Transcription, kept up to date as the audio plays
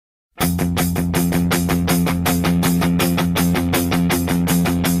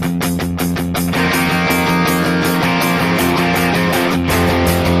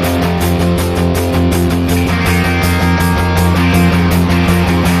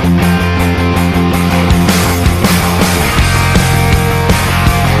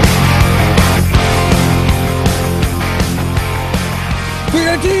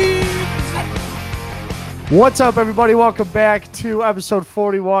What's up, everybody? Welcome back to episode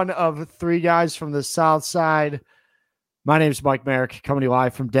 41 of Three Guys from the South Side. My name is Mike Merrick, coming to you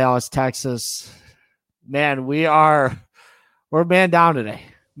live from Dallas, Texas. Man, we're man down today.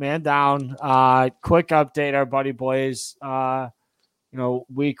 Man down. Quick update, our buddy Blaze,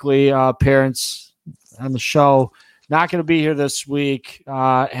 weekly appearance on the show. Not going to be here this week.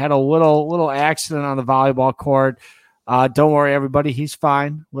 Had a little accident on the volleyball court. Don't worry, everybody. He's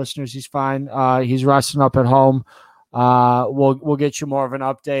fine. Listeners, he's fine. He's resting up at home. We'll get you more of an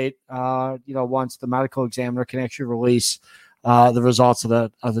update, once the medical examiner can actually release the results of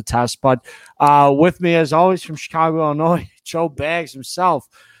the test. But with me, as always, from Chicago, Illinois, Joe Bags himself.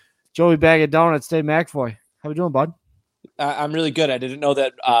 Joey Bag of Donuts, Dave McAvoy. How you doing, bud? I'm really good. I didn't know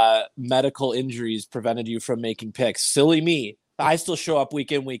that medical injuries prevented you from making picks. Silly me. I still show up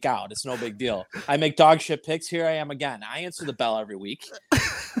week in, week out. It's no big deal. I make dog shit picks. Here I am again. I answer the bell every week.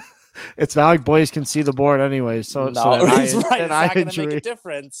 It's not like Blaze can see the board anyway. So no, it's right. It's not going to make a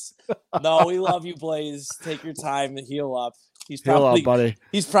difference. No, we love you, Blaze. Take your time and heal up. Heal up, buddy.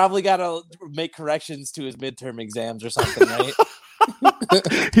 He's probably got to make corrections to his midterm exams or something,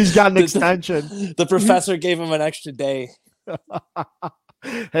 right? He's got an extension. The professor gave him an extra day.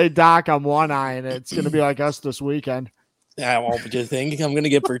 Hey, Doc, I'm one-eyeing it. It's going to be like us this weekend. I won't think I'm going to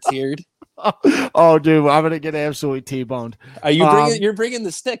get per-tiered. Oh, dude, I'm going to get absolutely T-boned. Are you you're bringing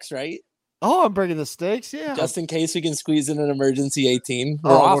the sticks, right? Oh, I'm bringing the sticks, yeah. Just in case we can squeeze in an emergency 18.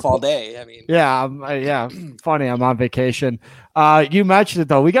 We're off all day. I mean, yeah. Funny, I'm on vacation. You mentioned it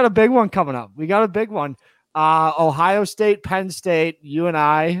though. We got a big one coming up. Ohio State, Penn State. You and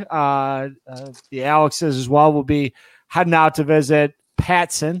I, the Alexes as well, will be heading out to visit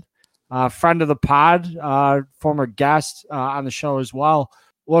Patson, friend of the pod, former guest on the show as well.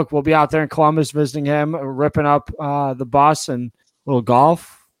 Look, we'll be out there in Columbus visiting him, ripping up the bus and a little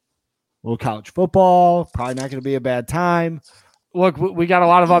golf. A little college football, probably not going to be a bad time. Look, we got a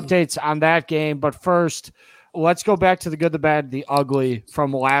lot of updates on that game, but first, let's go back to the good, the bad, the ugly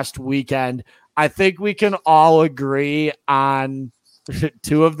from last weekend. I think we can all agree on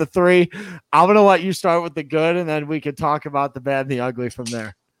two of the three. I'm going to let you start with the good, and then we can talk about the bad and the ugly from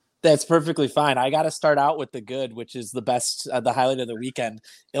there. That's perfectly fine. I got to start out with the good, which is the best, the highlight of the weekend.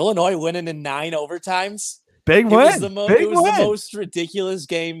 Illinois winning in 9 overtimes. Big win. It was the most ridiculous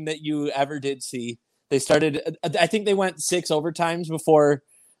game that you ever did see. They started, I think they went 6 overtimes before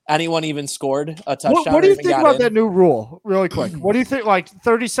anyone even scored a touchdown. What do you think about that new rule? Really quick. What do you think? Like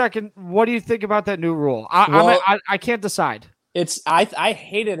 30-second. What do you think about that new rule? I can't decide. I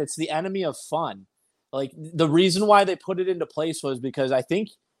hate it. It's the enemy of fun. Like the reason why they put it into place was because I don't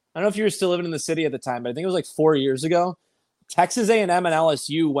know if you were still living in the city at the time, but I think it was like 4 years aago. Texas A&M and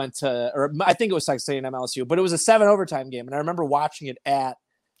LSU went to, or I think it was Texas A&M LSU, but it was a 7 overtime game, and I remember watching it at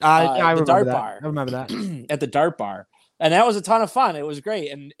the Dart Bar. I remember that at the Dart Bar, and that was a ton of fun. It was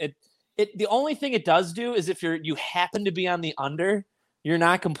great, and it the only thing it does do is if you happen to be on the under, you're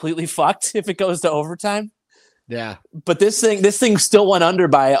not completely fucked if it goes to overtime. Yeah, but this thing still went under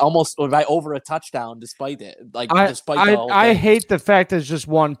by over a touchdown, despite it. I hate the fact that it's just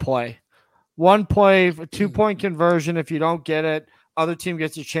one play. One play, 2-point conversion. If you don't get it, other team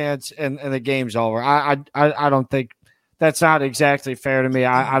gets a chance, and the game's over. I don't think that's not exactly fair to me.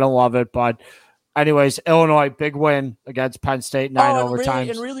 I don't love it, but anyways, Illinois big win against Penn State, 9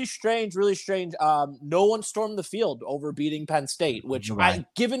 overtimes. Really strange. No one stormed the field over beating Penn State, which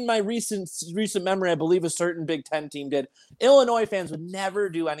given my recent memory, I believe a certain Big Ten team did. Illinois fans would never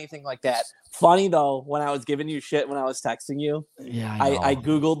do anything like that. Funny though, when I was giving you shit when I was texting you, I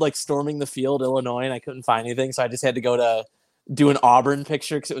Googled like storming the field Illinois and I couldn't find anything, so I just had to go to do an Auburn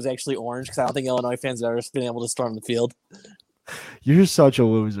picture because it was actually orange because I don't think Illinois fans have ever been able to storm the field. You're such a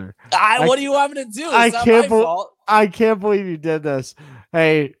loser. What do you want me to do? I can't believe you did this.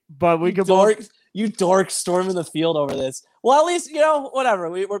 Hey, but we could you dork storming the field over this. Well, at least, whatever.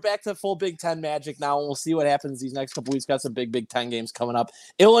 We're back to full Big Ten magic now, and we'll see what happens these next couple weeks. Got some big Big Ten games coming up.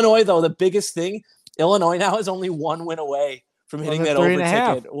 Illinois, though, the biggest thing, Illinois now is only 1 win away from hitting that over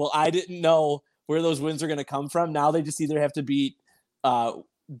ticket. Well, I didn't know where those wins are going to come from. Now they just either have to beat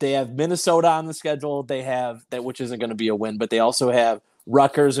they have Minnesota on the schedule. They have that, which isn't going to be a win, but they also have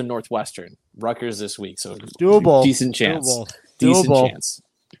Rutgers and Northwestern. Rutgers this week, so doable. Decent chance.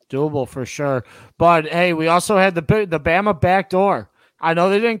 Doable for sure. But hey, we also had the Bama backdoor. I know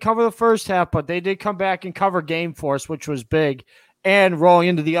they didn't cover the first half, but they did come back and cover Game Force, which was big. And rolling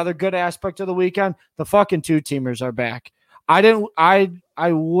into the other good aspect of the weekend, the fucking 2-teamers are back. I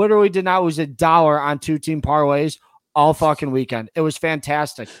literally did not lose $1 on 2-team parlays all fucking weekend. It was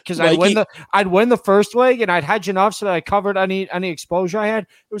fantastic because I'd win the first leg and I'd hedge enough so that I covered any exposure I had.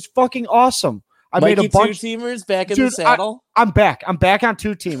 It was fucking awesome. I Mikey made a bunch. two-teamers back in Dude, the saddle. I'm back. I'm back on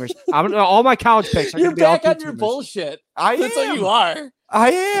two-teamers. All my college picks are You're going to be all back on two-teamers. your bullshit. I That's am. what you are.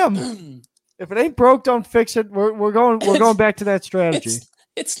 I am. If it ain't broke, don't fix it. We're going back to that strategy.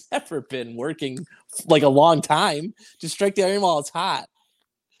 It's never been working like a long time. Just strike the iron while it's hot.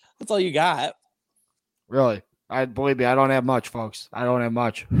 That's all you got. Really? Believe me, I don't have much, folks. I don't have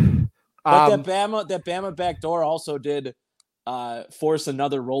much. But that Bama backdoor also did force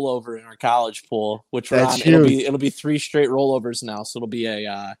another rollover in our college pool, which we're on. It'll be 3 straight rollovers now, so it'll be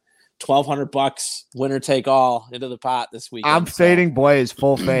a $1,200 winner take all into the pot this weekend. I'm fading Blaze,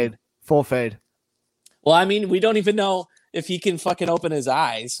 full fade. Full fade. Well, I mean, we don't even know if he can fucking open his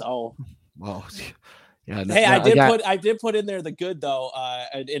eyes. So, well, yeah. Hey, I did put in there the good though.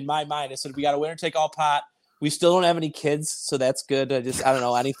 In my mind, I said we got a winner take all pot. We still don't have any kids, so that's good. I don't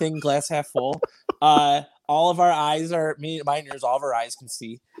know anything. Glass half full. All of our eyes are mine, yours. All of our eyes can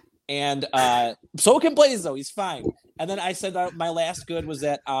see, and so can Blaze though. He's fine. And then I said my last good was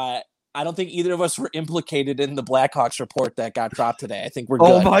that I don't think either of us were implicated in the Blackhawks report that got dropped today. I think we're good.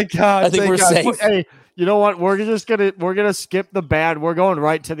 Oh my God. I think we're safe. Hey, you know what? We're gonna skip the bad. We're going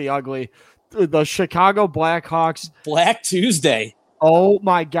right to the ugly. The Chicago Blackhawks. Black Tuesday. Oh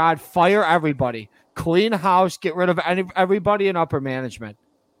my God. Fire everybody. Clean house. Get rid of everybody in upper management.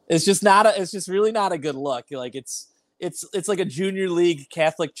 It's just really not a good look. Like it's like a junior league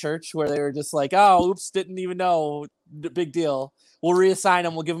Catholic church where they were just like, oh, oops, didn't even know. Big deal. We'll reassign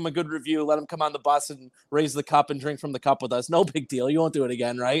him. We'll give him a good review. Let him come on the bus and raise the cup and drink from the cup with us. No big deal. You won't do it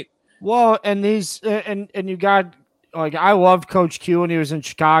again, right? Well, and you got, like, I loved Coach Q when he was in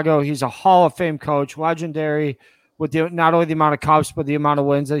Chicago. He's a Hall of Fame coach, legendary with not only the amount of cups, but the amount of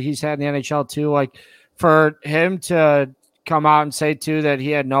wins that he's had in the NHL too. Like, for him to come out and say too that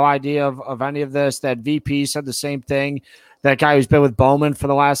he had no idea of any of this, that VP said the same thing. That guy who's been with Bowman for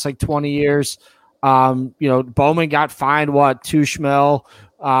the last 20 years. Bowman got fined $2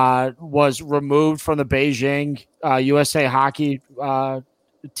 million, was removed from the Beijing USA hockey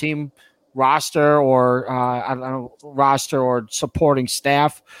team roster or I don't know, roster or supporting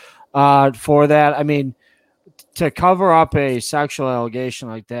staff for that. I mean, to cover up a sexual allegation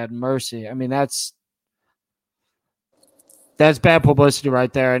like that, mercy. I mean, that's bad publicity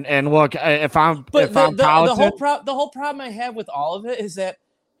right there. And look, the whole problem I have with all of it is that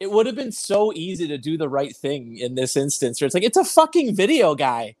it would have been so easy to do the right thing in this instance. Where it's like, it's a fucking video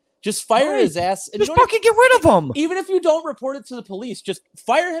guy. Just fire his ass. And just fucking get rid of him. Even if you don't report it to the police, just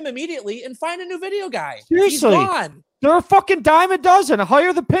fire him immediately and find a new video guy. Seriously. He's gone. They're a fucking dime a dozen.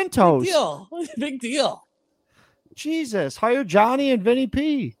 Hire the Pintos. Big deal. Jesus. Hire Johnny and Vinny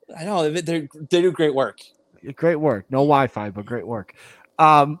P. I know. They do great work. Great work. No Wi-Fi, but great work.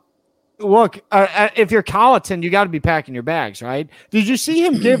 Look, if you're Colleton, you got to be packing your bags, right? Did you see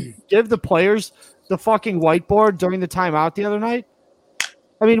him give the players the fucking whiteboard during the timeout the other night?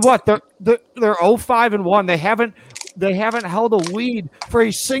 I mean, what? They're 0-5-1. They haven't held a lead for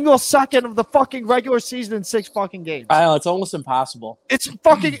a single second of the fucking regular season in 6 fucking games. I know, it's almost impossible. It's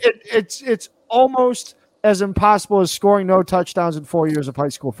fucking it's almost as impossible as scoring no touchdowns in 4 years of high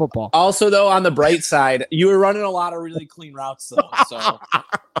school football. Also, though, on the bright side, you were running a lot of really clean routes, though. So,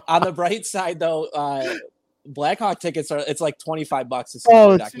 on the bright side, though, Blackhawk tickets it's like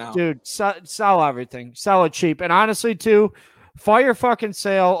 $25 now. Dude, sell everything, sell it cheap, and honestly, too, fire fucking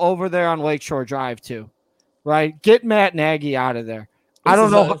sale over there on Lakeshore Drive too, right? Get Matt Nagy out of there. I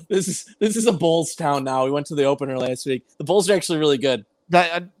don't know. This is a Bulls town now. We went to the opener last week. The Bulls are actually really good.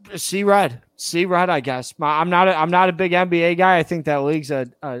 See red, I guess. I'm not a big NBA guy. I think that league's a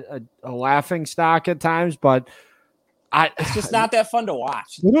laughing stock at times, but it's just not that fun to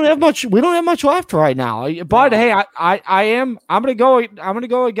watch. We don't have much left right now. But hey, I'm gonna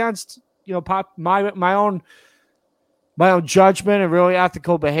go against my own judgment and really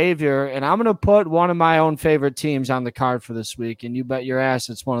ethical behavior, and I'm gonna put one of my own favorite teams on the card for this week. And you bet your ass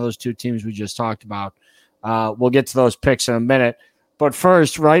it's one of those 2 teams we just talked about. We'll get to those picks in a minute. But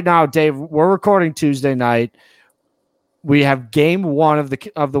first, right now, Dave, we're recording Tuesday night. We have game 1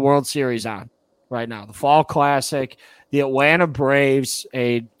 of the World Series on right now. The Fall Classic, the Atlanta Braves,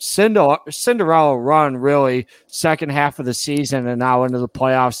 a Cinderella run, really, second half of the season and now into the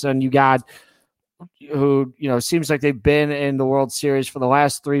playoffs. And you got who, seems like they've been in the World Series for the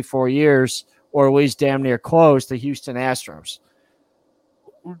last 3-4 years, or at least damn near close, the Houston Astros.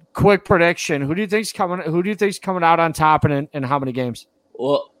 Quick prediction. Who do you think's coming out on top and in how many games?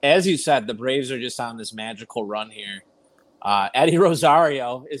 Well, as you said, the Braves are just on this magical run here. Eddie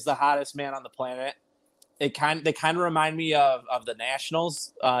Rosario is the hottest man on the planet. They kind of remind me of the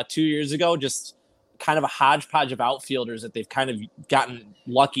Nationals 2 years ago, just kind of a hodgepodge of outfielders that they've kind of gotten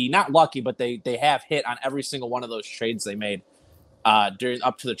lucky, not lucky, but they have hit on every single one of those trades they made during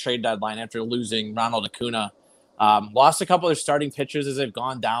up to the trade deadline after losing Ronald Acuna. Lost a couple of their starting pitchers as they've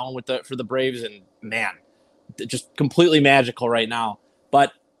gone down for the Braves, and man, just completely magical right now.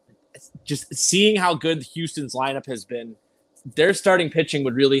 But just seeing how good Houston's lineup has been, their starting pitching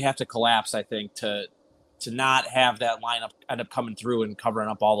would really have to collapse, I think, to not have that lineup end up coming through and covering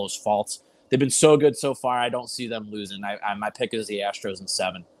up all those faults. They've been so good so far. I don't see them losing. My pick is the Astros in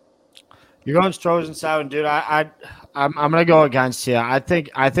 7. You're going Astros in 7, dude. I'm gonna go against you. I think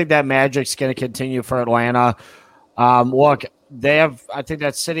that magic's gonna continue for Atlanta. Look, I think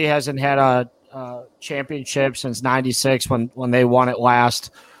that city hasn't had a championship since '96 when they won it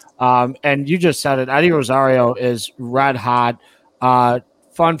last. And you just said it. Eddie Rosario is red hot.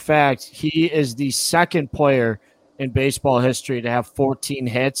 Fun fact: he is the second player in baseball history to have 14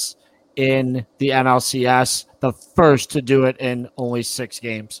 hits in the NLCS. The first to do it in only 6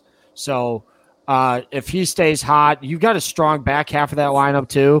 games. So if he stays hot, you've got a strong back half of that lineup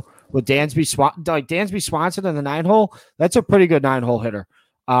too. With Dansby Swanson in the 9-hole, that's a pretty good 9-hole hitter.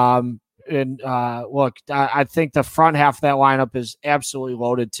 Look, I think the front half of that lineup is absolutely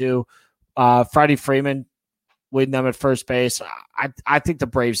loaded too. Freddie Freeman leading them at first base. I think the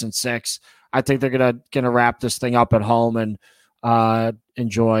Braves in 6. I think they're gonna wrap this thing up at home and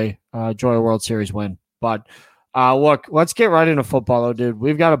enjoy a World Series win. But look, let's get right into football, though, dude.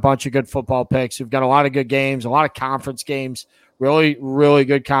 We've got a bunch of good football picks. We've got a lot of good games, a lot of conference games. Really, really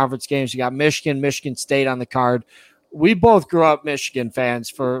good conference games. You got Michigan State on the card. We both grew up Michigan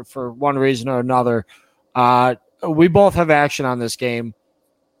fans for one reason or another. We both have action on this game.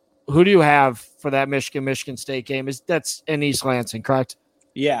 Who do you have for that Michigan State game? That's in East Lansing, correct?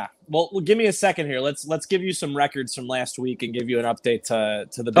 Yeah. Well, give me a second here. Let's give you some records from last week and give you an update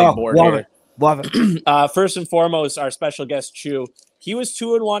to the big board here. Love it. First and foremost, our special guest Chu. He was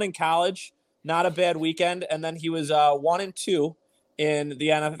 2-1 in college. Not a bad weekend, and then he was 1-2 in the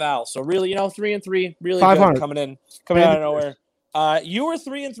NFL. So really, 3-3, really good coming out of nowhere. You were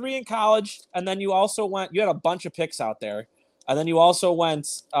 3-3 in college, and then you also went. You had a bunch of picks out there, and then you also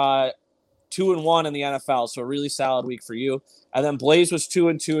went 2-1 in the NFL. So a really solid week for you. And then Blaze was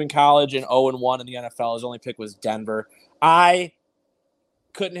 2-2 in college and 0-1 in the NFL. His only pick was Denver. I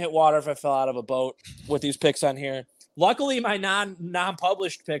couldn't hit water if I fell out of a boat with these picks on here. Luckily, my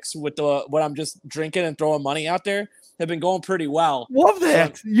non-published picks with what I'm just drinking and throwing money out there have been going pretty well. Love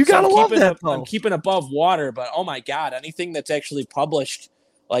that. You gotta love that. I'm keeping above water, but oh my god, anything that's actually published,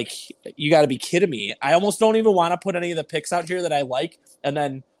 like you got to be kidding me. I almost don't even want to put any of the picks out here that I like, and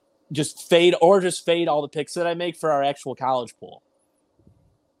then just fade all the picks that I make for our actual college pool.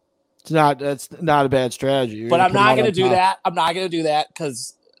 That's not a bad strategy. But I'm not going to do that. I'm not going to do that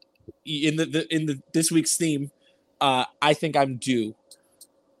because in this week's theme. I think I'm due.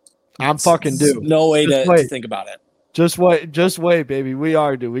 I'm fucking due. No way to think about it. Just wait, baby. We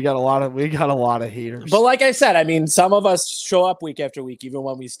are due. We got a lot of haters. But like I said, I mean, some of us show up week after week, even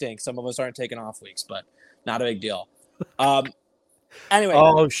when we stink. Some of us aren't taking off weeks, but not a big deal. Anyway.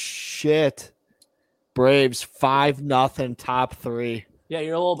 Oh shit! Braves 5-0 top 3. Yeah,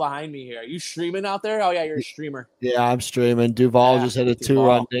 you're a little behind me here. Are you streaming out there? Oh, yeah, you're a streamer. Yeah, I'm streaming. Duval just hit a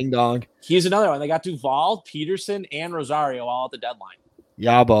 2-run ding-dong. He's another one. They got Duval, Peterson, and Rosario all at the deadline.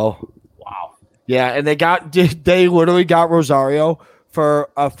 Yabo. Wow. Yeah, and they literally got Rosario for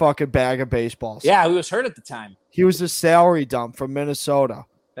a fucking bag of baseballs. Yeah, he was hurt at the time. He was a salary dump from Minnesota.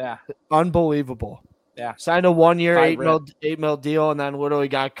 Yeah. Unbelievable. Yeah. Signed a 1-year, $8 mil deal, and then literally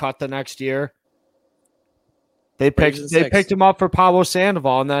got cut the next year. They picked him up for Pablo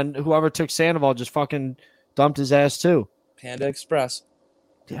Sandoval, and then whoever took Sandoval just fucking dumped his ass too. Panda Express.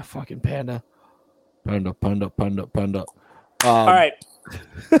 Yeah, fucking Panda. Panda. All right.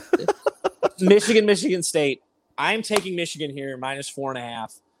 Michigan State. I'm taking Michigan here,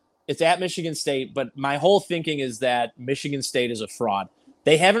 -4.5. It's at Michigan State, but my whole thinking is that Michigan State is a fraud.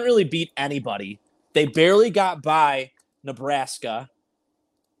 They haven't really beat anybody. They barely got by Nebraska.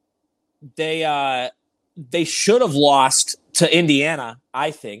 They should have lost to Indiana,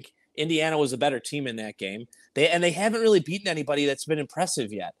 I think. Indiana was a better team in that game. They haven't really beaten anybody that's been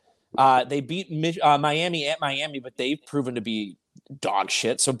impressive yet. They beat Miami at Miami, but they've proven to be dog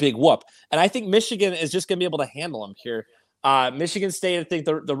shit, so big whoop. And I think Michigan is just going to be able to handle them here. Michigan State, I think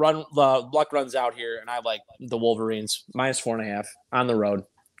the luck runs out here, and I like the Wolverines, -4.5 on the road.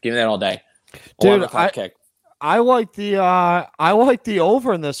 Give me that all day. Dude, I like the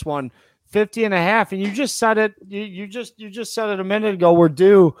over in this one. 50.5, and you just said it. You just said it a minute ago. We're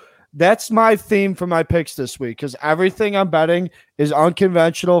due. That's my theme for my picks this week because everything I'm betting is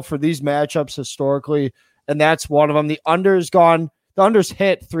unconventional for these matchups historically, and that's one of them. The under's gone. The under's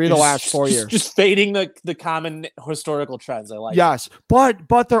hit 3 of the last 4 years. Just fading the common historical trends. I like. Yes,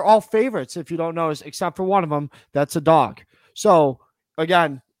 but they're all favorites. If you don't notice, except for one of them, that's a dog. So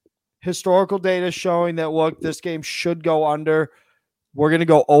again, historical data showing that look, this game should go under. We're gonna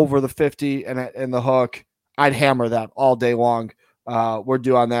go over the 50 and the hook. I'd hammer that all day long. We're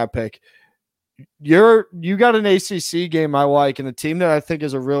due on that pick. You got an ACC game I like, and a team that I think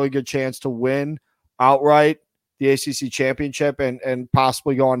has a really good chance to win outright the ACC championship and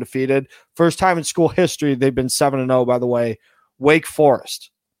possibly go undefeated. First time in school history they've been 7-0. By the way, Wake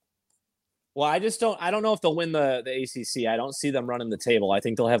Forest. Well, I don't know if they'll win the ACC. I don't see them running the table. I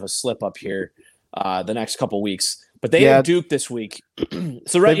think they'll have a slip up here the next couple weeks. But they have Duke this week.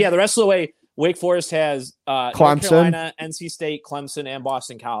 So the rest of the way. Wake Forest has North Carolina, NC State, Clemson, and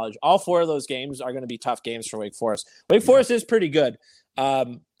Boston College. All 4 of those games are going to be tough games for Wake Forest. Wake Forest is pretty good.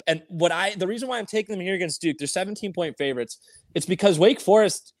 And the reason why I'm taking them here against Duke, they're 17-point favorites. It's because Wake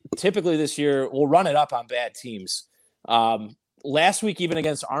Forest typically this year will run it up on bad teams. Last week, even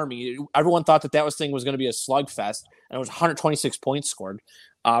against Army, everyone thought that thing was going to be a slugfest, and it was 126 points scored.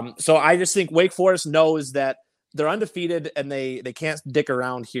 So I just think Wake Forest knows that they're undefeated and they can't dick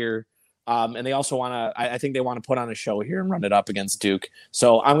around here. And they also I think they want to put on a show here and run it up against Duke.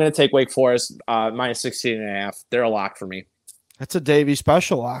 So I'm going to take Wake Forest minus 16.5. They're a lock for me. That's a Davey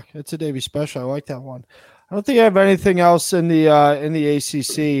special lock. It's a Davey special. I like that one. I don't think I have anything else in the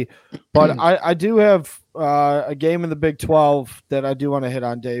ACC, but I do have a game in the Big 12 that I do want to hit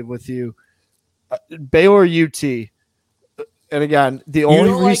on, Dave, with you. Baylor UT. And again, the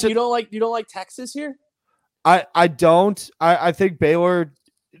only reason you don't like Texas here. I don't. I think Baylor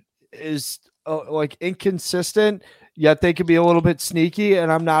is like inconsistent, yet they could be a little bit sneaky,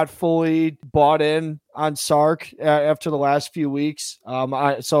 and I'm not fully bought in on Sark after the last few weeks.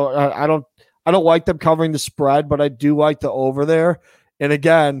 I don't like them covering the spread, but I do like the over there. And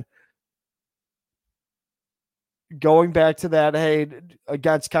again, going back to that, hey,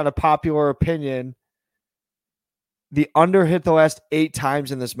 against kind of popular opinion, the under hit the last 8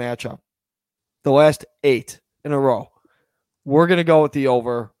 times in this matchup. The last 8 in a row. We're going to go with the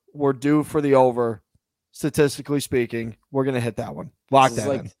over. We're due for the over. Statistically speaking, we're going to hit that one. Lock that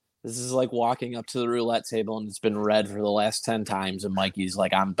in. This is like walking up to the roulette table and it's been red for the last 10 times. And Mikey's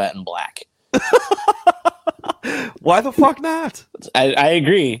like, I'm betting black. Why the fuck not? I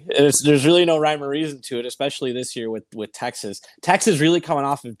agree. There's really no rhyme or reason to it, especially this year with Texas. Texas really coming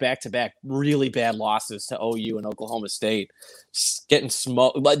off of back-to-back really bad losses to OU and Oklahoma State. Getting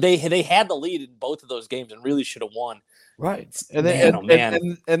smoked. But they had the lead in both of those games and really should have won. Right.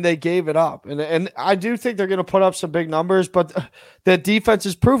 And they gave it up. And I do think they're going to put up some big numbers, but that defense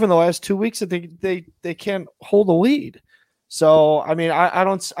has proven the last 2 weeks that they can't hold a lead. So, I mean, I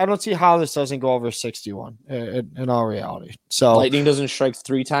don't see how this doesn't go over 61 in all reality. So Lightning doesn't strike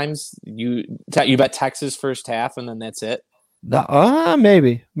 3 times. You bet Texas first half and then that's it. No,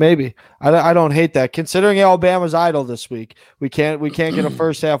 maybe. I don't hate that. Considering Alabama's idle this week, we can't get a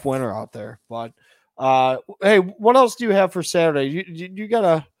first half winner out there. But hey, what else do you have for Saturday? You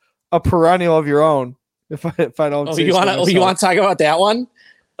got a perennial of your own. If I don't, you want to talk about that one?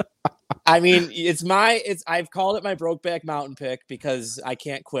 I mean, I've called it my Brokeback Mountain pick because I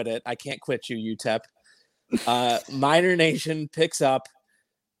can't quit it. I can't quit you, UTEP. Miner Nation picks up.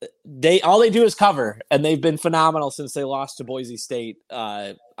 All they do is cover, and they've been phenomenal since they lost to Boise State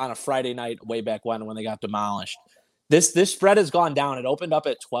on a Friday night way back when they got demolished. This spread has gone down. It opened up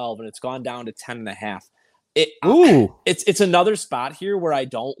at 12, and it's gone down to 10.5. It's another spot here where I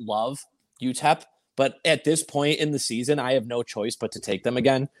don't love UTEP, but at this point in the season, I have no choice but to take them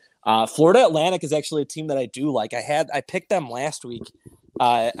again. Florida Atlantic is actually a team that I do like. I picked them last week.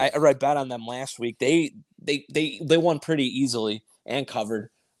 I bet on them last week. They won pretty easily and covered.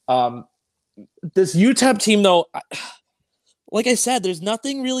 This UTEP team, though, like I said, there's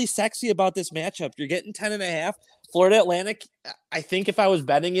nothing really sexy about this matchup. You're getting 10.5. Florida Atlantic, I think if I was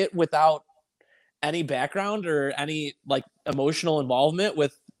betting it without any background or any like emotional involvement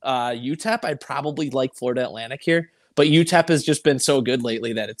with UTEP, I'd probably like Florida Atlantic here. But UTEP has just been so good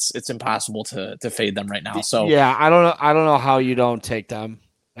lately that it's impossible to fade them right now. So yeah, I don't know how you don't take them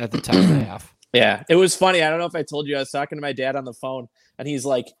at the 10.5. Yeah, it was funny. I don't know if I told you. I was talking to my dad on the phone, and he's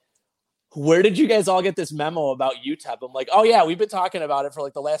like, "Where did you guys all get this memo about UTEP?" I'm like, "Oh yeah, we've been talking about it for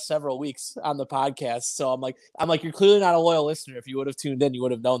like the last several weeks on the podcast." So I'm like, "You're clearly not a loyal listener. If you would have tuned in, you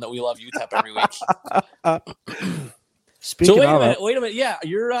would have known that we love UTEP every week." Speaking wait a minute. Yeah,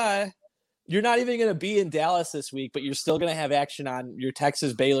 you're not even going to be in Dallas this week, but you're still going to have action on your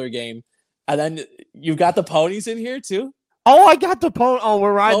Texas Baylor game. And then you've got the ponies in here too. Oh, I got the pony. Oh,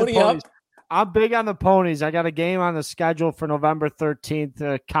 we're riding Pony the ponies. up. I'm big on the ponies. I got a game on the schedule for November 13th.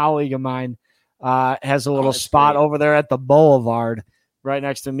 A colleague of mine has a little spot over there at the Boulevard right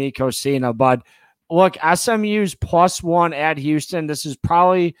next to me, Cosina. But look, SMU's +1 at Houston. This is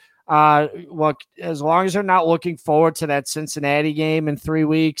probably look, as long as they're not looking forward to that Cincinnati game in 3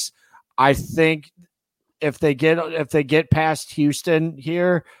 weeks, I think if they get past Houston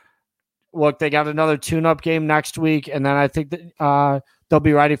here, look, they got another tune-up game next week, and then I think that they'll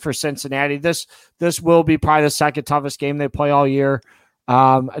be ready for Cincinnati. This will be probably the second toughest game they play all year.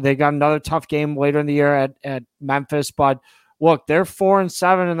 They got another tough game later in the year at Memphis, but look, they're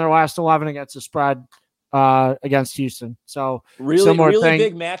 4-7 in their last 11 against the spread against Houston. So really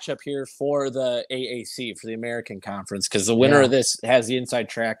big matchup here for the AAC, for the American Conference, because the winner of this has the inside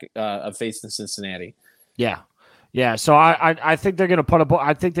track of facing Cincinnati. Yeah. So I think they're going to put up.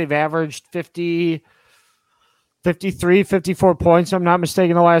 I think they've averaged 50, 53, 54 points. I'm not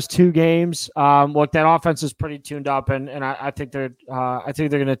mistaken. The last 2 games. Look, that offense is pretty tuned up, and I think they're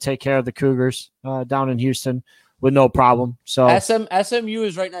going to take care of the Cougars down in Houston with no problem. So SMU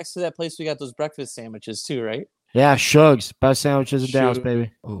is right next to that place we got those breakfast sandwiches too, right? Yeah, Shugs, best sandwiches in Dallas,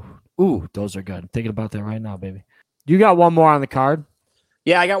 baby. Ooh, those are good. I'm thinking about that right now, baby. You got one more on the card?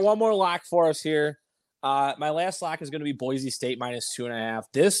 Yeah, I got one more lock for us here. My last lock is going to be Boise State -2.5.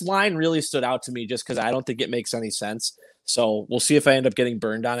 This line really stood out to me just because I don't think it makes any sense. So we'll see if I end up getting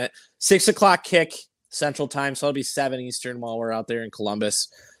burned on it. 6:00 kick Central Time, so it'll be 7 Eastern while we're out there in Columbus.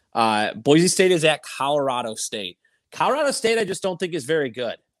 Boise State is at Colorado State. Colorado State, I just don't think is very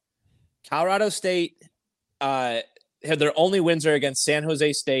good. Colorado State, have their only wins are against San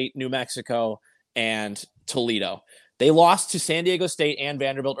Jose State, New Mexico, and Toledo. They lost to San Diego State and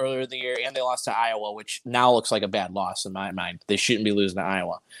Vanderbilt earlier in the year, and they lost to Iowa, which now looks like a bad loss in my mind. They shouldn't be losing to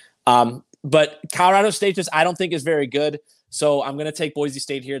Iowa. But Colorado State I don't think is very good. So I'm going to take Boise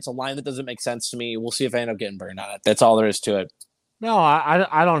State here. It's a line that doesn't make sense to me. We'll see if I end up getting burned on it. That's all there is to it. No,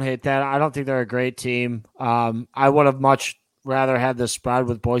 I don't hate that. I don't think they're a great team. I would have much rather had this spread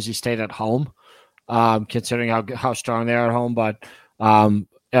with Boise State at home, considering how strong they are at home. But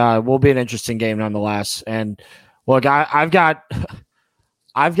it will be an interesting game nonetheless. And look, I've got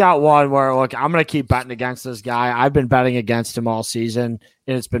one where, look, I'm going to keep betting against this guy. I've been betting against him all season,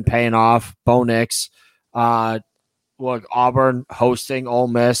 and it's been paying off. Bo Nix. Look, Auburn hosting Ole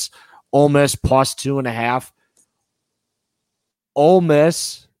Miss. Ole Miss +2.5. Ole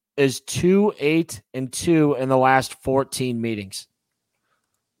Miss is 2-8-2 in the last 14 meetings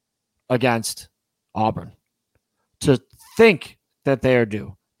against Auburn. To think that they are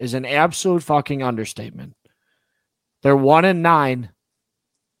due is an absolute fucking understatement. They're 1-9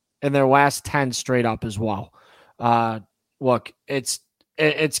 in their last 10 straight up as well. Look, it's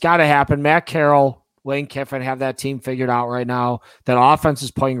got to happen. Matt Carroll, Lane Kiffin have that team figured out right now. That offense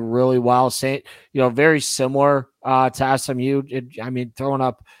is playing really well. Very similar to SMU. Throwing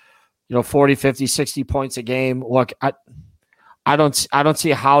up, 40, 50, 60 points a game. Look, I don't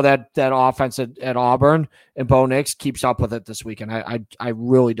see how that offense at Auburn and Bo Nix keeps up with it this weekend. I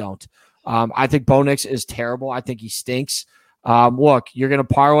really don't. I think Bo Nix is terrible. I think he stinks. Look, you're going to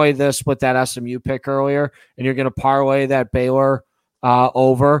parlay this with that SMU pick earlier, and you're going to parlay that Baylor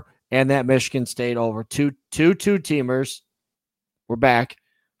over and that Michigan State over. Two teamers. We're back.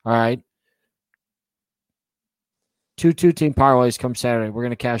 All right. 2 team parlays come Saturday. We're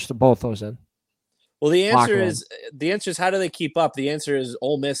going to cash both those in. Well, the answer is how do they keep up? The answer is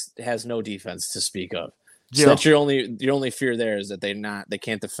Ole Miss has no defense to speak of. So that's your only fear there is that they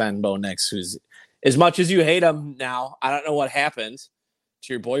can't defend Bo Nix, who's, as much as you hate him now, I don't know what happened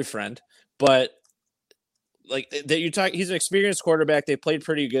to your boyfriend, but he's an experienced quarterback. They played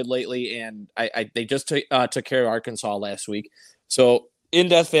pretty good lately, and they just took care of Arkansas last week. So in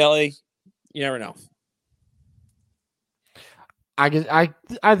Death Valley, you never know. I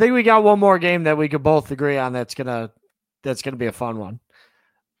think we got one more game that we could both agree on that's gonna be a fun one.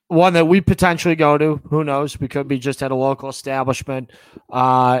 One that we potentially go to. Who knows? We could be just at a local establishment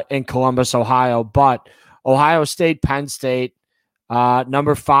in Columbus, Ohio. But Ohio State, Penn State,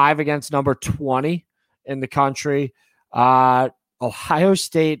 number 5 against number 20 in the country. Ohio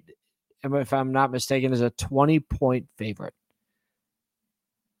State, if I'm not mistaken, is a 20-point favorite.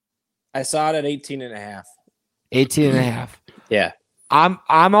 I saw it at 18.5. 18.5. Yeah. I'm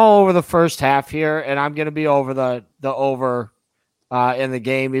all over the first half here, and I'm going to be over the over in the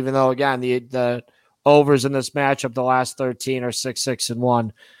game, even though, again, the overs in this matchup, the last 13 are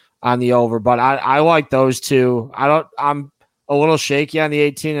 6-6-1 on the over. But I like those two. I'm a little shaky on the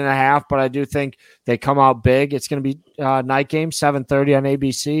 18.5, but I do think they come out big. It's going to be night game, 7:30 on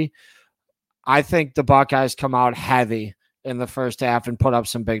ABC. I think the Buckeyes come out heavy in the first half and put up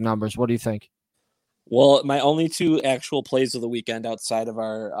some big numbers. What do you think? Well, my only two actual plays of the weekend outside of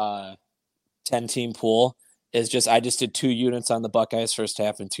our 10-team pool is I just did 2 units on the Buckeyes first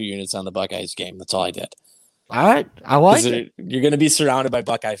half and 2 units on the Buckeyes game. That's all I did. All right. I like it. You're going to be surrounded by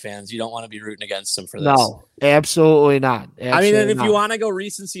Buckeye fans. You don't want to be rooting against them for this. No, absolutely not. And if you want to go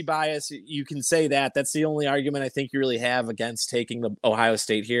recency bias, you can say that. That's the only argument I think you really have against taking the Ohio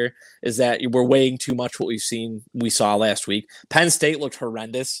State here is that we're weighing too much what we saw last week. Penn State looked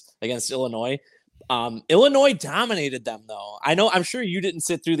horrendous against Illinois. Illinois dominated them, though. I'm sure you didn't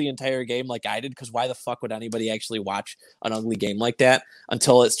sit through the entire game like I did, because why the fuck would anybody actually watch an ugly game like that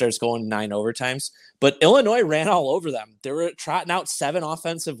until it starts going 9 overtimes? But Illinois ran all over them. They were trotting out 7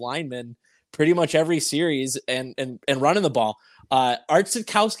 offensive linemen pretty much every series and running the ball. Art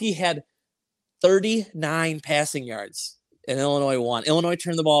Sitkowski had 39 passing yards, and Illinois won. Illinois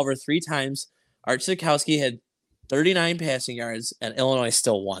turned the ball over 3 times. Art Sitkowski had 39 passing yards, and Illinois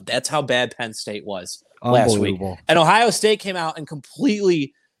still won. That's how bad Penn State was last week. And Ohio State came out and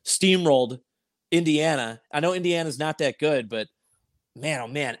completely steamrolled Indiana. I know Indiana's not that good, but man, oh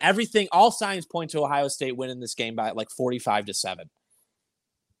man, all signs point to Ohio State winning this game by like 45-7.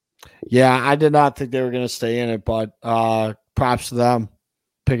 Yeah, I did not think they were going to stay in it, but props to them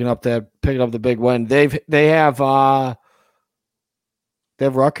picking up the big win. They have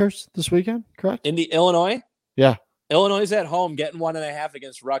Rutgers this weekend, correct? Illinois? Yeah. Illinois is at home getting 1.5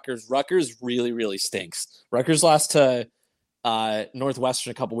 against Rutgers. Rutgers really, really stinks. Rutgers lost to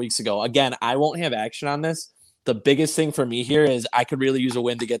Northwestern a couple weeks ago. Again, I won't have action on this. The biggest thing for me here is I could really use a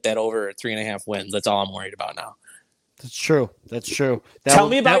win to get that over 3.5 wins. That's all I'm worried about now. That's true. Tell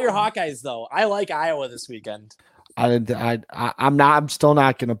me about your Hawkeyes, though. I like Iowa this weekend. I'm still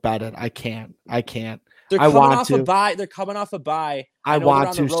not going to bet it. I can't. They're coming off a bye. They're coming off a bye. I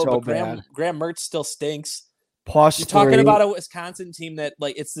want to so bad. Graham Mertz still stinks. Plus, you're talking about a Wisconsin team that,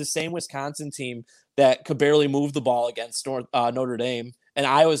 like, it's the same Wisconsin team that could barely move the ball against Notre Dame. And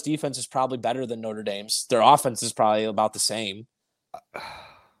Iowa's defense is probably better than Notre Dame's. Their offense is probably about the same.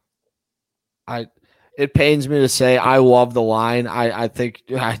 It pains me to say I love the line. I think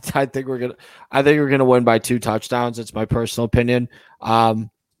we're gonna win by 2 touchdowns. It's my personal opinion.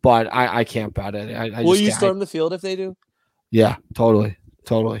 But I can't bet it. Will you storm the field if they do? Yeah, totally.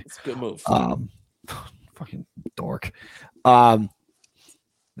 It's a good move. Fucking dork. No,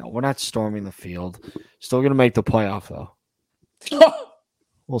 we're not storming the field. Still gonna make the playoff though.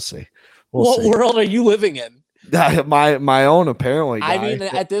 We'll see. What world are you living in? My own, apparently. Guy. I mean,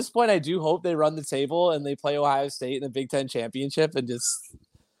 at this point, I do hope they run the table and they play Ohio State in the Big Ten championship, and just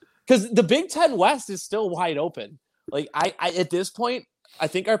because the Big Ten West is still wide open. Like I at this point, I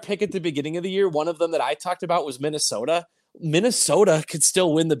think our pick at the beginning of the year, one of them that I talked about was Minnesota. Minnesota could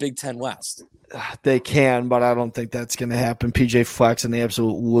still win the Big Ten West. They can, but I don't think that's going to happen. PJ Fleck and the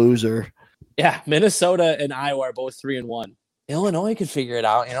absolute loser. Yeah, Minnesota and Iowa are both 3-1. Illinois could figure it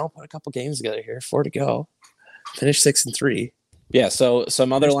out. Put a couple games together here. 4 to go. Finish 6-3. Yeah. So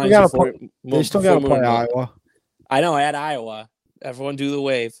some other lines. They still got to play Iowa. I know. At Iowa, everyone do the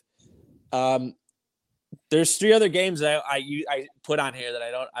wave. There's 3 other games that I put on here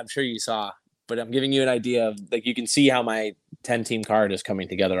that I'm sure you saw, but I'm giving you an idea of, like, you can see how my 10-team card is coming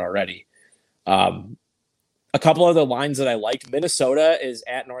together already. A couple of the lines that I liked. Minnesota is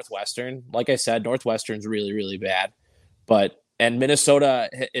at Northwestern. Like I said, Northwestern's really, really bad, and Minnesota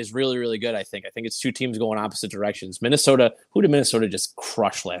is really, really good. I think it's 2 teams going opposite directions. Minnesota. Who did Minnesota just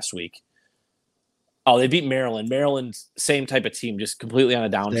crush last week? Oh, they beat Maryland. Maryland's same type of team, just completely on a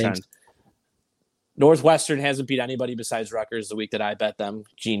downtrend. Thanks. Northwestern hasn't beat anybody besides Rutgers the week that I bet them.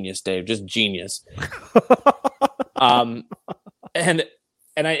 Genius, Dave. Just genius. It's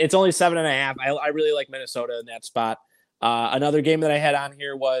only 7.5. I really like Minnesota in that spot. Another game that I had on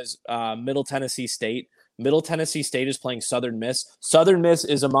here was Middle Tennessee State. Middle Tennessee State is playing Southern Miss. Southern Miss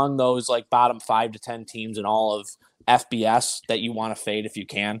is among those, like, bottom 5 to 10 teams in all of FBS that you want to fade if you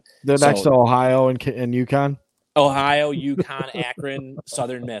can. They're next to Ohio and UConn. Ohio, UConn, Akron,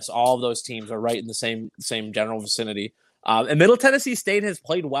 Southern Miss. All of those teams are right in the same general vicinity. And Middle Tennessee State has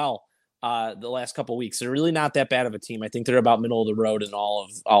played well the last couple of weeks. They're really not that bad of a team. I think they're about middle of the road in all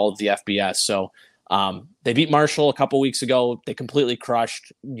of the FBS. So they beat Marshall a couple weeks ago. They completely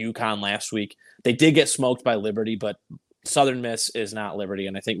crushed UConn last week. They did get smoked by Liberty, but Southern Miss is not Liberty,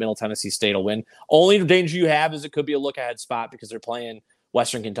 and I think Middle Tennessee State will win. Only danger you have is it could be a look-ahead spot because they're playing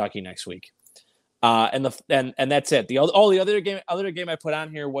Western Kentucky next week. And that's it. The other game I put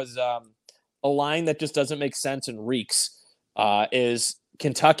on here was a line that just doesn't make sense and reeks. is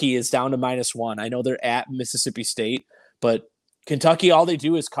Kentucky is down to -1. I know they're at Mississippi State, but Kentucky, all they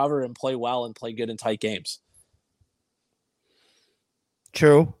do is cover and play well and play good in tight games.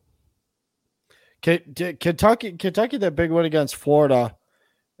 True. Kentucky, that big win against Florida,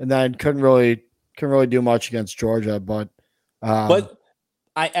 and then couldn't really do much against Georgia. But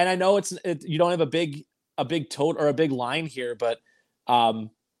I know you don't have a big total or a big line here, but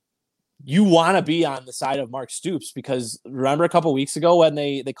you want to be on the side of Mark Stoops because remember a couple weeks ago when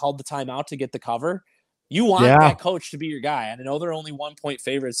they called the timeout to get the cover. You want that coach to be your guy. And I know they're only 1-point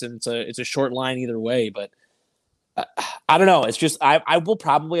favorites, and it's a short line either way. But I don't know. It's just I will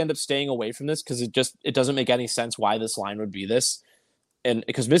probably end up staying away from this because it doesn't make any sense why this line would be this. And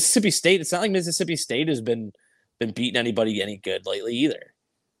because Mississippi State, it's not like Mississippi State has been beating anybody any good lately either.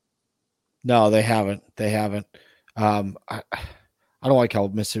 No, they haven't. I don't like how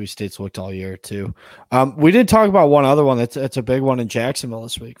Mississippi State's looked all year too. We did talk about one other one. It's a big one in Jacksonville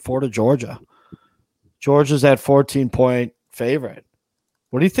this week. Florida, Georgia. Georgia's that 14-point favorite.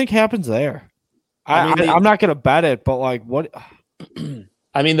 What do you think happens there? I'm not going to bet it, but like what?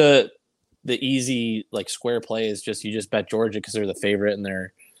 I mean, the easy like square play is you just bet Georgia because they're the favorite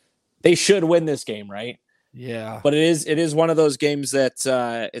and they should win this game, right? Yeah. But it is one of those games that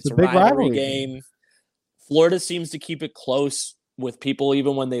it's a big rivalry game. Florida seems to keep it close with people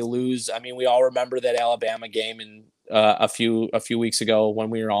even when they lose. I mean, we all remember that Alabama game in a few weeks ago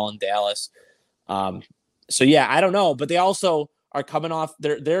when we were all in Dallas. So yeah, I don't know, but they also are coming off.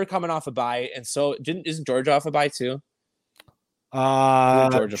 They're coming off a bye, and so isn't Georgia off a bye too?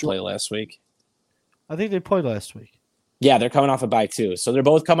 Georgia played last week. I think they played last week. Yeah, they're coming off a bye too, so they're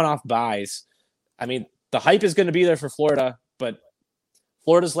both coming off byes. I mean, the hype is going to be there for Florida, but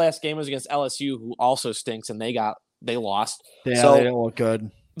Florida's last game was against LSU, who also stinks, and they lost. Yeah, so they didn't look good.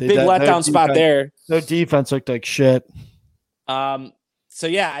 Big letdown spot there. Their defense looked like shit. So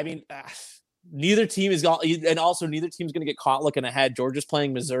yeah, I mean. Neither team is going, and also neither team's going to get caught looking ahead. Georgia's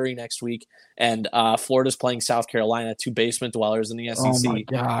playing Missouri next week, and Florida's playing South Carolina, two basement dwellers in the SEC. Oh my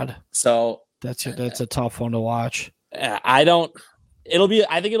god! So that's a tough one to watch. I think it'll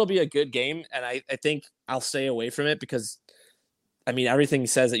be a good game, and I think I'll stay away from it because, I mean, everything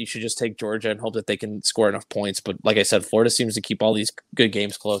says that you should just take Georgia and hope that they can score enough points. But like I said, Florida seems to keep all these good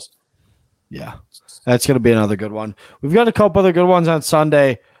games close. Yeah, that's going to be another good one. We've got a couple other good ones on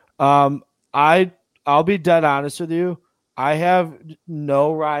Sunday. I'll be dead honest with you. I have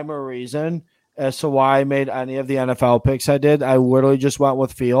no rhyme or reason as to why I made any of the NFL picks I did. I literally just went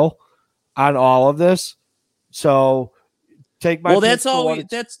with feel on all of this. So take my that's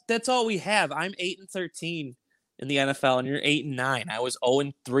all we have. I'm 8-13 in the NFL, and you're 8-9. I was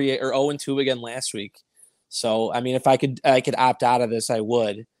 0-3 or 0-2 again last week. So I mean, if I could opt out of this, I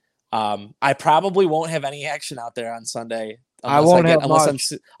would. I probably won't have any action out there on Sunday.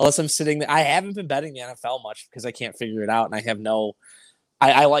 Unless I'm sitting there. I haven't been betting the NFL much because I can't figure it out, and I have no.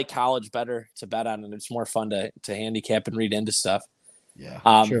 I like college better to bet on, and it's more fun to handicap and read into stuff. Yeah,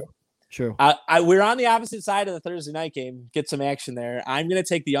 true. We're on the opposite side of the Thursday night game. Get some action there. I'm going to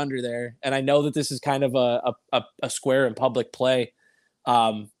take the under there, and I know that this is kind of a square and public play,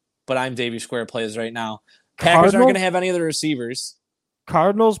 but I'm Davey Square plays right now. Packers aren't going to have any of the receivers.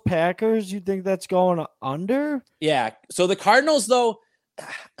 Cardinals, Packers, you think that's going under? Yeah. So the Cardinals, though,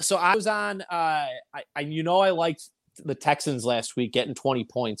 so I was on, I liked the Texans last week getting 20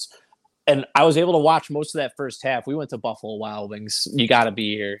 points, and I was able to watch most of that first half. We went to Buffalo Wild Wings. You got to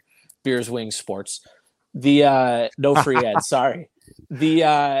be here. Beers, Wings, Sports. No free ads. Sorry.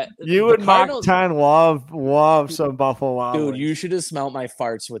 You and Cardinals, Mark 10 love some Buffalo Wild Wings. Dude, you should have smelled my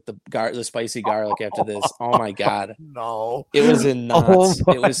farts with the spicy garlic after this. Oh my god. No. It was in knots.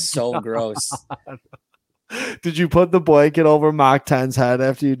 It was so gross. Did you put the blanket over Mach 10's head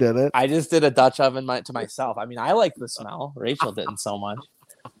after you did it? I just did a Dutch oven to myself. I mean, I like the smell. Rachel didn't so much.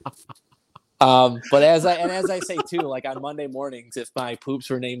 But as I say too, like on Monday mornings, if my poops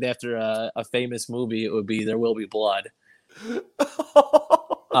were named after a famous movie, it would be There Will Be Blood.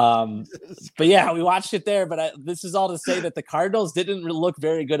 But yeah, we watched it there. But this is all to say that the Cardinals didn't look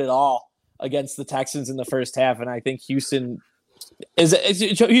very good at all against the Texans in the first half, and I think Houston's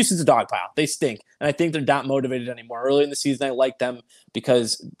a dog pile. They stink, and I think they're not motivated anymore. Early in the season, I liked them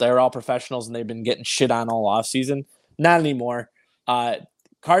because they're all professionals and they've been getting shit on all off season. Not anymore.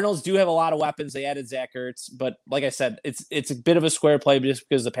 Cardinals do have a lot of weapons. They added Zach Ertz, but like I said, it's a bit of a square play just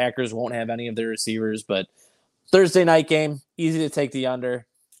because the Packers won't have any of their receivers. But Thursday night game, easy to take the under.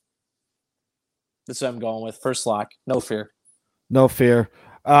 That's what I'm going with. First lock, no fear. No fear.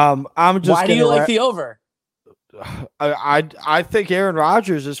 I'm just. Why do you like the over? I think Aaron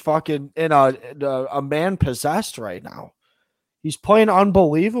Rodgers is fucking in a man possessed right now. He's playing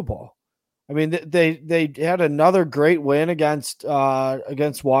unbelievable. I mean, they had another great win against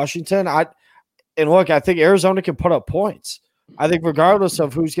Washington. I think Arizona can put up points. I think regardless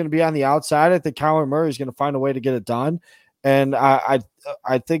of who's going to be on the outside, I think Kyler Murray is going to find a way to get it done. And I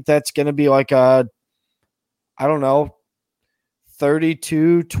think that's going to be like a, I don't know,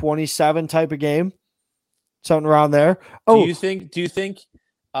 32-27 type of game, something around there. Oh, do you think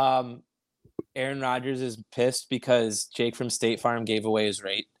Aaron Rodgers is pissed because Jake from State Farm gave away his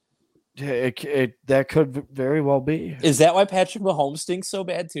rate? That could very well be. Is that why Patrick Mahomes stinks so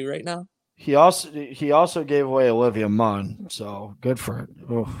bad too right now? He also gave away Olivia Munn, so good for it.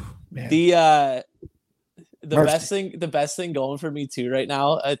 Oh, man. The best thing going for me too right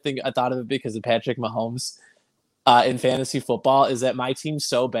now, I thought of it because of Patrick Mahomes in fantasy football, is that my team's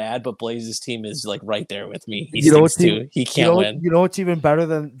so bad, but Blaze's team is like right there with me. He stinks too. He can't win. You know what's even better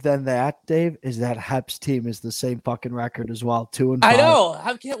than that, Dave, is that Hep's team is the same fucking record as well, 2-5. I know.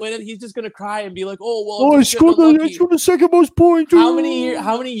 Hep can't win it. He's just gonna cry and be like, I scored the second most points. How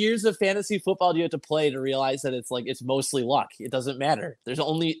many years of fantasy football do you have to play to realize that it's mostly luck? It doesn't matter. There's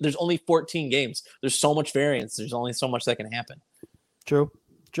only 14 games. There's so much variance. There's only so much that can happen. True.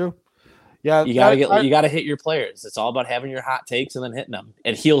 Yeah, you gotta hit your players. It's all about having your hot takes and then hitting them.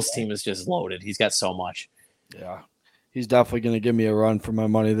 And Heel's team is just loaded. He's got so much. Yeah, he's definitely going to give me a run for my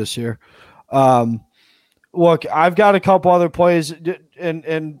money this year. Look, I've got a couple other plays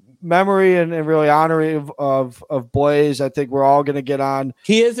in memory and really honoring of Blaze. I think we're all going to get on.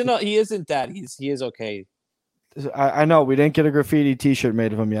 He isn't that. He is okay. I know we didn't get a graffiti T-shirt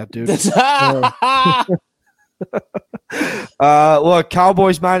made of him yet, dude. Look,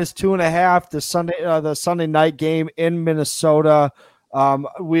 Cowboys -2.5 the Sunday night game in Minnesota.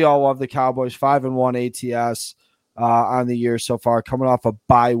 We all love the Cowboys. 5-1 ATS on the year so far, coming off a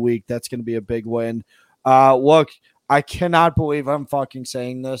bye week. That's going to be a big win. Look, I cannot believe I'm fucking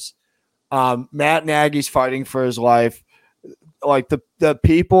saying this. Matt Nagy's fighting for his life. Like the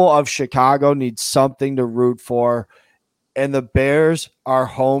people of Chicago need something to root for. And the Bears are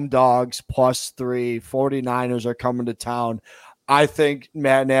home dogs +3. 49ers are coming to town. I think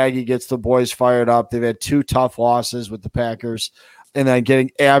Matt Nagy gets the boys fired up. They've had 2 tough losses with the Packers and then getting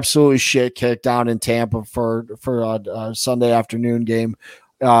absolutely shit kicked down in Tampa for a Sunday afternoon game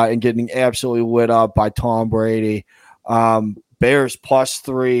and getting absolutely lit up by Tom Brady. Bears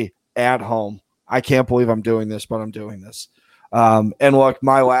 +3 at home. I can't believe I'm doing this, but I'm doing this. And look,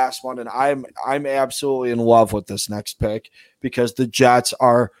 my last one, and I'm absolutely in love with this next pick because the Jets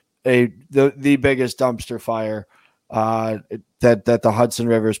are the biggest dumpster fire that the Hudson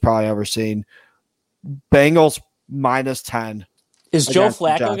River has probably ever seen. Bengals -10. Is Joe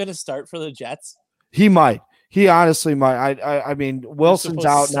Flacco going to start for the Jets? He might. He honestly might. I mean, Wilson's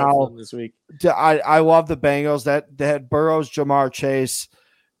out now this week. I love the Bengals. That Burrows Jamar Chase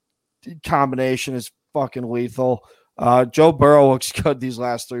combination is fucking lethal. Joe Burrow looks good these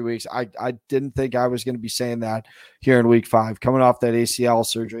last 3 weeks. I didn't think I was going to be saying that here in week 5, coming off that ACL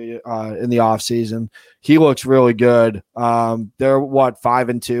surgery in the offseason. He looks really good. They're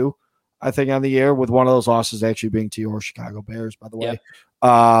 5-2, I think, on the year, with one of those losses actually being to your Chicago Bears, by the way.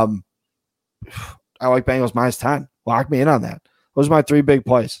 Yeah. I like Bengals -10. Lock me in on that. Those are my 3 big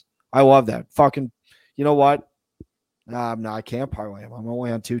plays. I love that. Fucking, you know what? No, I can't parlay them. I'm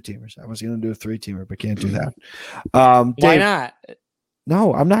only on 2 teamers. I was going to do a 3-teamer, but can't do that. Why Dave, not?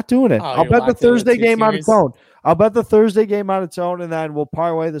 No, I'm not doing it. I'll bet the Thursday game on its own. And then we'll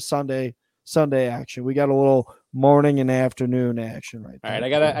parlay the Sunday action. We got a little morning and afternoon action right there. All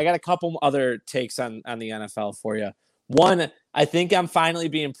right, I got a couple other takes on the NFL for you. One, I think I'm finally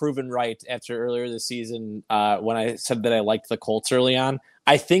being proven right after earlier this season when I said that I liked the Colts early on.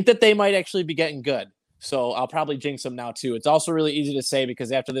 I think that they might actually be getting good. So I'll probably jinx them now too. It's also really easy to say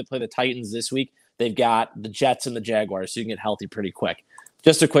because after they play the Titans this week, they've got the Jets and the Jaguars, so you can get healthy pretty quick.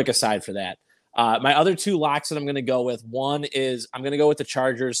 Just a quick aside for that. My other 2 locks that I'm going to go with, one is I'm going to go with the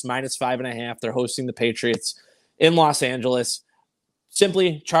Chargers -5.5. They're hosting the Patriots in Los Angeles.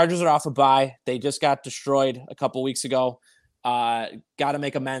 Simply, Chargers are off a bye. They just got destroyed a couple weeks ago. Got to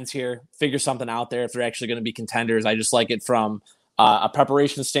make amends here, figure something out there if they're actually going to be contenders. I just like it from a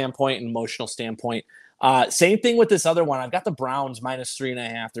preparation standpoint and emotional standpoint. Same thing with this other one. I've got the Browns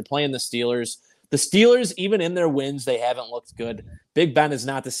 -3.5. They're playing the Steelers. The Steelers, even in their wins, they haven't looked good. Big Ben is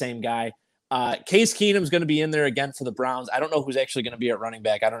not the same guy. Case Keenum's going to be in there again for the Browns. I don't know who's actually going to be at running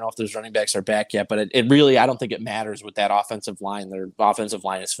back. I don't know if those running backs are back yet, but it really, I don't think it matters with that offensive line. Their offensive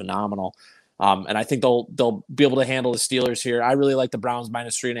line is phenomenal. And I think they'll be able to handle the Steelers here. I really like the Browns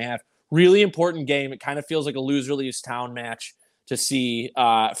 -3.5. Really important game. It kind of feels like a lose-or-lease town match. to see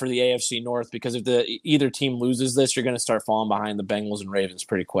for the AFC North, because if either team loses this, you're going to start falling behind the Bengals and Ravens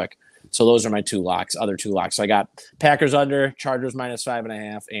pretty quick. So those are my other two locks. So I got Packers under, Chargers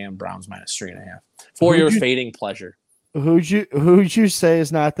 -5.5, and Browns -3.5 for your fading pleasure. Who'd you say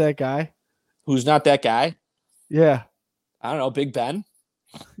is not that guy? Who's not that guy? Yeah, I don't know. Big Ben.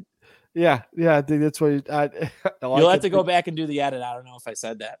 Yeah. I think that's what you'll have to go back and do the edit. I don't know if I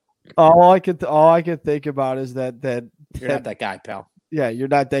said that. All I could think about is that you're not that guy, pal. Yeah, you're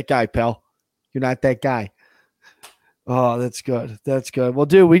not that guy, pal. You're not that guy. Oh, that's good. That's good. Well,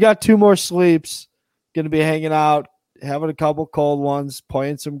 dude, we got 2 more sleeps. Going to be hanging out, having a couple cold ones,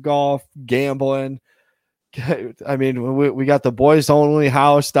 playing some golf, gambling. I mean, we got the boys only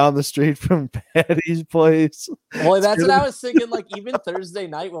house down the street from Patty's place. Well, that's what I was thinking. Like, even Thursday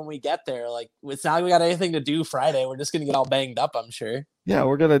night when we get there, like, it's not like we got anything to do Friday. We're just gonna get all banged up, I'm sure. Yeah,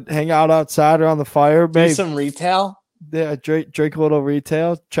 we're gonna hang out outside around the fire, maybe do some retail. Yeah, drink a little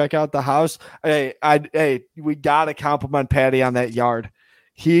retail. Check out the house. Hey, we gotta compliment Patty on that yard.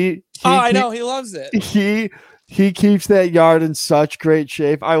 I know he loves it. He keeps that yard in such great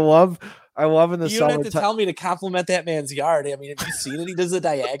shape. I love in the summer. You don't have to tell me to compliment that man's yard. I mean, have you seen it? He does a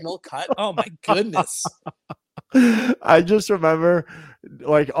diagonal cut. Oh my goodness. I just remember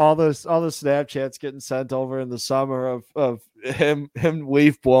like all the Snapchats getting sent over in the summer of him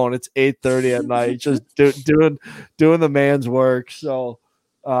leaf blowing. It's 8:30 at night, just doing the man's work. So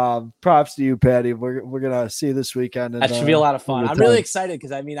props to you, Patty. We're gonna see you this weekend. That should be a lot of fun. I'm really excited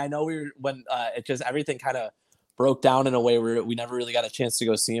because I mean I know when it just everything kind of broke down in a way where we never really got a chance to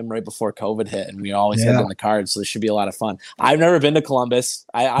go see him right before COVID hit, and we always had it in the cards. So this should be a lot of fun. I've never been to Columbus.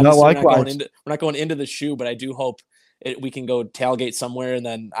 We're not going into the shoe, but I do hope we can go tailgate somewhere, and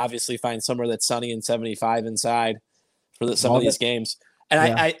then obviously find somewhere that's sunny and 75 inside for some of these games. And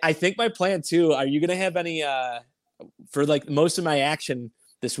I think my plan too. Are you going to have any for like most of my action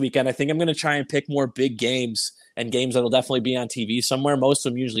this weekend? I think I'm going to try and pick more big games and games that'll definitely be on TV somewhere. Most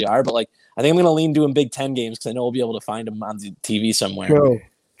of them usually are, but like I think I'm going to lean doing Big Ten games because I know we'll be able to find them on the TV somewhere.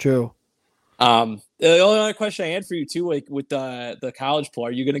 True. The only other question I had for you too, like with the college pool,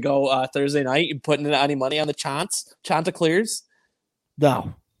 are you going to go Thursday night? You putting any money on the Chanticleers?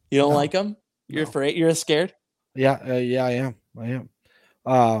 No, you don't like them. You're afraid. You're scared. Yeah, I am.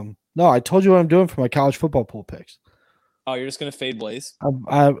 No, I told you what I'm doing for my college football pool picks. Oh, you're just going to fade Blaze.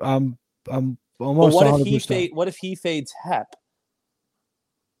 I'm almost. What if he fades Hep?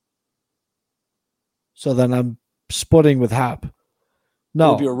 So then I'm splitting with Hap.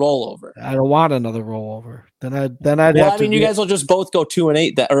 No, it'll be a rollover. I don't want another rollover. Then I'd well, have to. I mean, you guys will just both go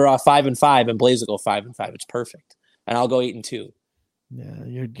 2-8, or 5-5, and Blaze will go 5-5. It's perfect, and I'll go 8-2.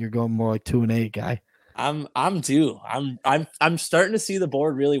 Yeah, you're going more like 2-8 guy. I'm due. I'm starting to see the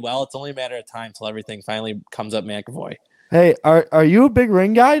board really well. It's only a matter of time till everything finally comes up McAvoy. Hey, are you a big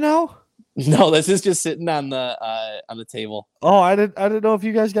ring guy now? No, this is just sitting on the table. Oh, I didn't know if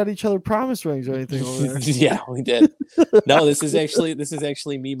you guys got each other promise rings or anything over there. Yeah, we did. No, this is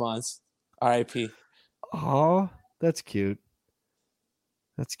actually Mima's. R.I.P. Oh, that's cute.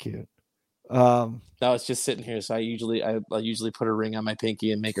 That's cute. No, it's just sitting here. So I usually put a ring on my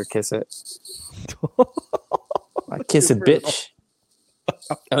pinky and make her kiss it. I kiss it, bitch.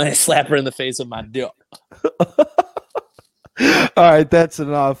 And I slap her in the face with my dick. All right, that's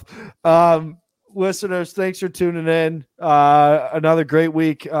enough. Listeners, thanks for tuning in. Another great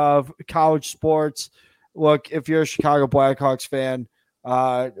week of college sports. Look, if you're a Chicago Blackhawks fan,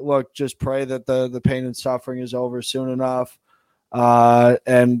 just pray that the pain and suffering is over soon enough.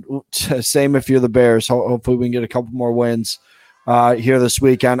 And same if you're the Bears. Hopefully we can get a couple more wins here this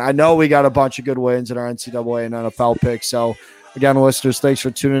weekend. I know we got a bunch of good wins in our NCAA and NFL picks. So, again, listeners, thanks for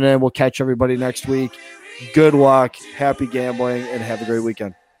tuning in. We'll catch everybody next week. Good luck, happy gambling, and have a great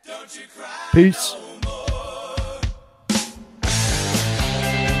weekend. Peace.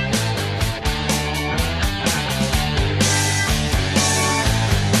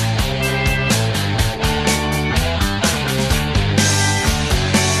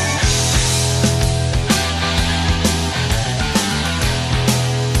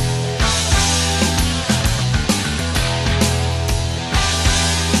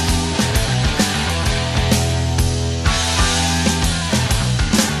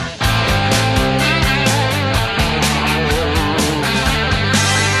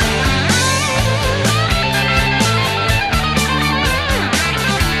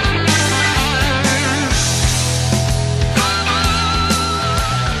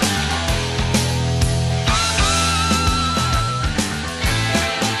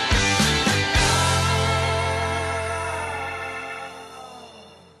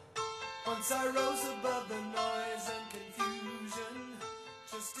 Once I rose above the noise and confusion.